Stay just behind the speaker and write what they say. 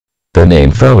The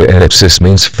name Phalaenopsis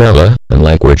means phala,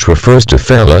 unlike which refers to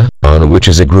phala, on which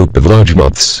is a group of large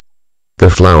moths. The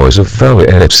flowers of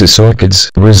Phalaenopsis orchids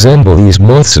resemble these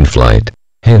moths in flight,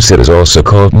 hence it is also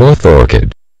called moth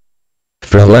orchid.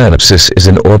 Phalaenopsis is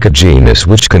an orchid genus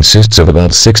which consists of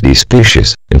about 60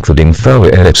 species, including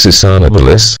Phalaenopsis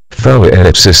amabilis,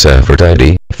 Phalaenopsis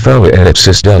aphrodite,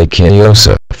 Phalaenopsis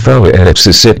deliciosa,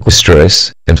 Phalaenopsis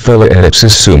equestris, and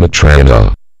Phalaenopsis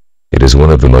sumatrana. It is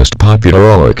one of the most popular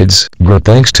orchids, grown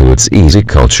thanks to its easy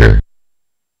culture.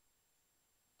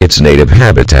 Its native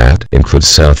habitat includes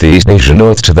Southeast Asia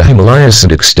north to the Himalayas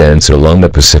and extends along the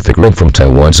Pacific Rim from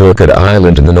Taiwan's Orchid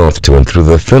Island in the north to and through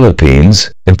the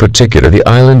Philippines, in particular the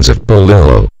islands of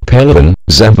Polillo, Palawan,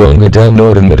 Zamboanga del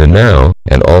Norte and Mindanao,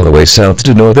 and all the way south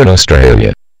to northern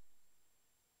Australia.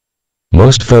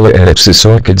 Most Phalaenopsis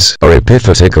orchids are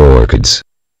epiphytic orchids.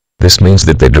 This means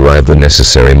that they derive the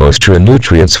necessary moisture and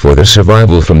nutrients for their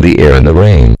survival from the air and the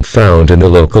rain found in the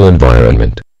local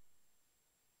environment.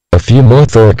 A few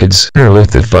moth orchids are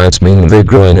lithophytes, meaning they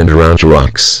grow in and around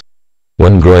rocks.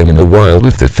 When growing in the wild,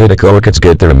 lithophytic orchids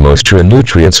get their moisture and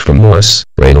nutrients from moss,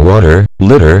 rainwater,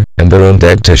 litter, and their own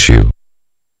dead tissue.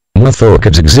 Moth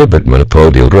orchids exhibit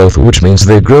monopodial growth, which means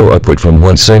they grow upward from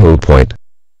one single point.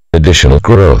 Additional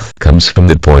growth comes from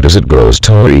that point as it grows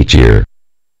taller each year.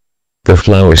 The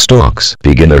flower stalks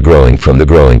begin their growing from the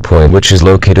growing point, which is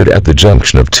located at the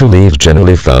junction of two leaves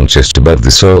generally found just above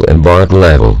the soil and bark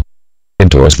level.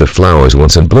 Indoors, the flowers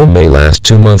once in bloom may last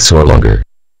 2 months or longer.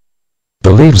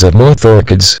 The leaves of moth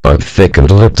orchids are thick and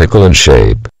elliptical in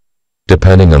shape.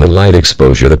 Depending on the light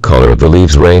exposure, the color of the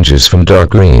leaves ranges from dark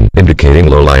green, indicating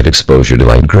low light exposure, to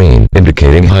light green,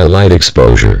 indicating high light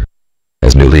exposure.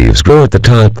 As new leaves grow at the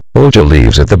top, older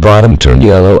leaves at the bottom turn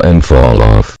yellow and fall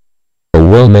off. A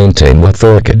well-maintained moth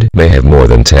orchid may have more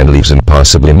than 10 leaves and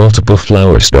possibly multiple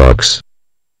flower stalks.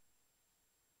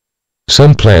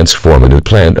 Some plants form a new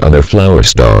plant on their flower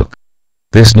stalk.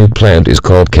 This new plant is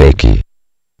called keiki.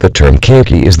 The term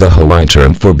keiki is the Hawaiian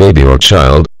term for baby or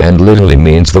child, and literally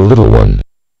means the little one.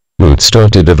 Roots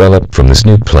start to develop from this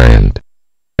new plant.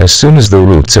 As soon as the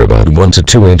roots are about 1 to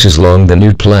 2 inches long, the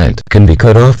new plant can be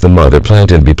cut off the mother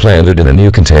plant and be planted in a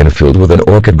new container filled with an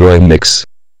orchid growing mix.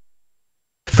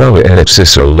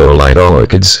 Phalaenopsis are low-light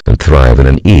orchids and thrive in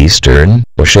an eastern,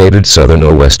 or shaded southern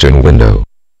or western window.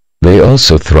 They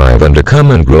also thrive under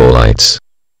common grow lights.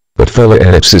 But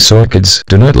Phalaenopsis orchids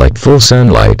do not like full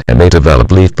sunlight and may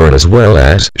develop leaf burn as well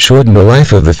as shorten the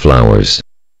life of the flowers.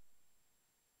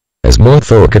 As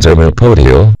moth orchids are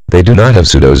monopodial, they do not have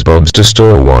pseudobulbs to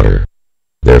store water.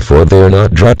 Therefore they are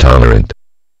not drought tolerant.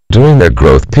 During their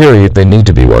growth period they need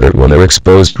to be watered when their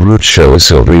exposed roots show a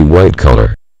silvery white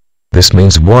color. This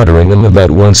means watering them about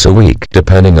once a week,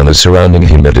 depending on the surrounding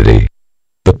humidity.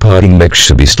 The potting mix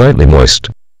should be slightly moist.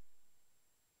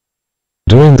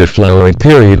 During the flowering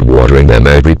period, watering them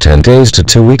every 10 days to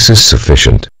 2 weeks is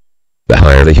sufficient. The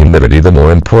higher the humidity, the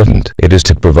more important it is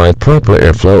to provide proper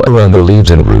airflow around the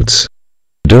leaves and roots.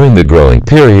 During the growing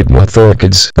period, moth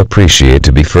orchids appreciate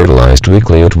to be fertilized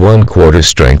weekly at 1/4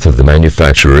 strength of the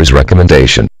manufacturer's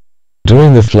recommendation.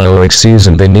 During the flowering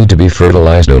season, they need to be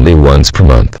fertilized only once per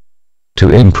month. To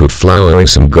improve flowering,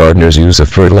 some gardeners use a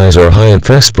fertilizer high in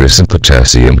phosphorus and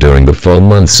potassium during the fall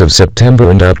months of September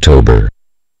and October.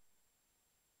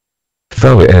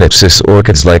 Phalaenopsis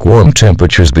orchids like warm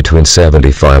temperatures between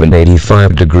 75 and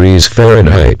 85 degrees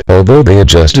Fahrenheit, although they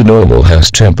adjust to normal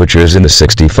house temperatures in the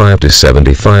 65 to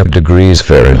 75 degrees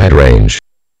Fahrenheit range.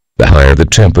 The higher the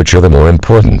temperature, the more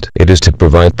important it is to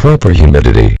provide proper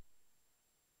humidity.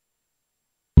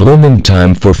 Blooming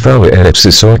time for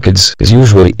Phalaenopsis orchids is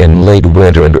usually in late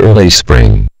winter and early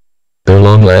spring. Their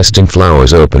long-lasting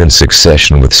flowers open in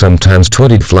succession, with sometimes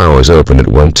 20 flowers open at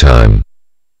one time.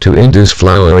 To induce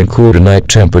flowering, cool to night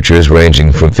temperatures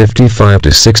ranging from 55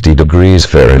 to 60 degrees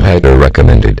Fahrenheit are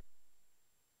recommended.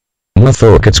 Moth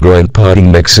orchids grow in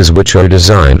potting mixes which are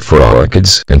designed for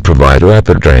orchids and provide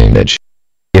rapid drainage.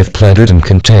 If planted in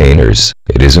containers,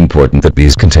 it is important that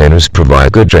these containers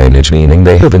provide good drainage, meaning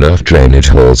they have enough drainage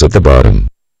holes at the bottom.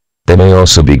 They may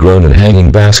also be grown in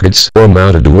hanging baskets or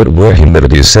mounted to wood where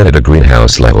humidity is set at a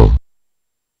greenhouse level.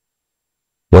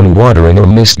 When watering or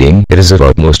misting, it is of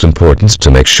utmost importance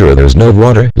to make sure there is no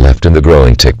water left in the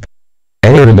growing tip.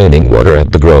 Any remaining water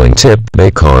at the growing tip may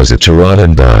cause it to rot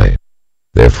and die.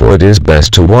 Therefore it is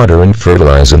best to water and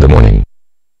fertilize in the morning.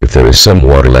 If there is some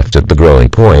water left at the growing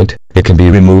point, it can be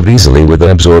removed easily with an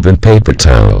absorbent paper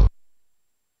towel.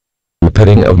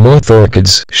 Repeating of moth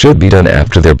orchids should be done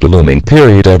after their blooming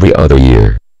period every other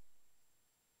year.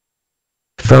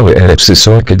 Phalaenopsis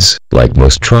orchids, like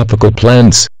most tropical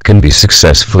plants, can be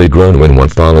successfully grown when one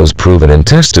follows proven and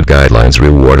tested guidelines,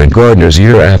 rewarding gardeners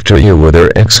year after year with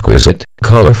their exquisite,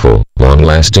 colorful,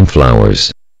 long-lasting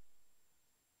flowers.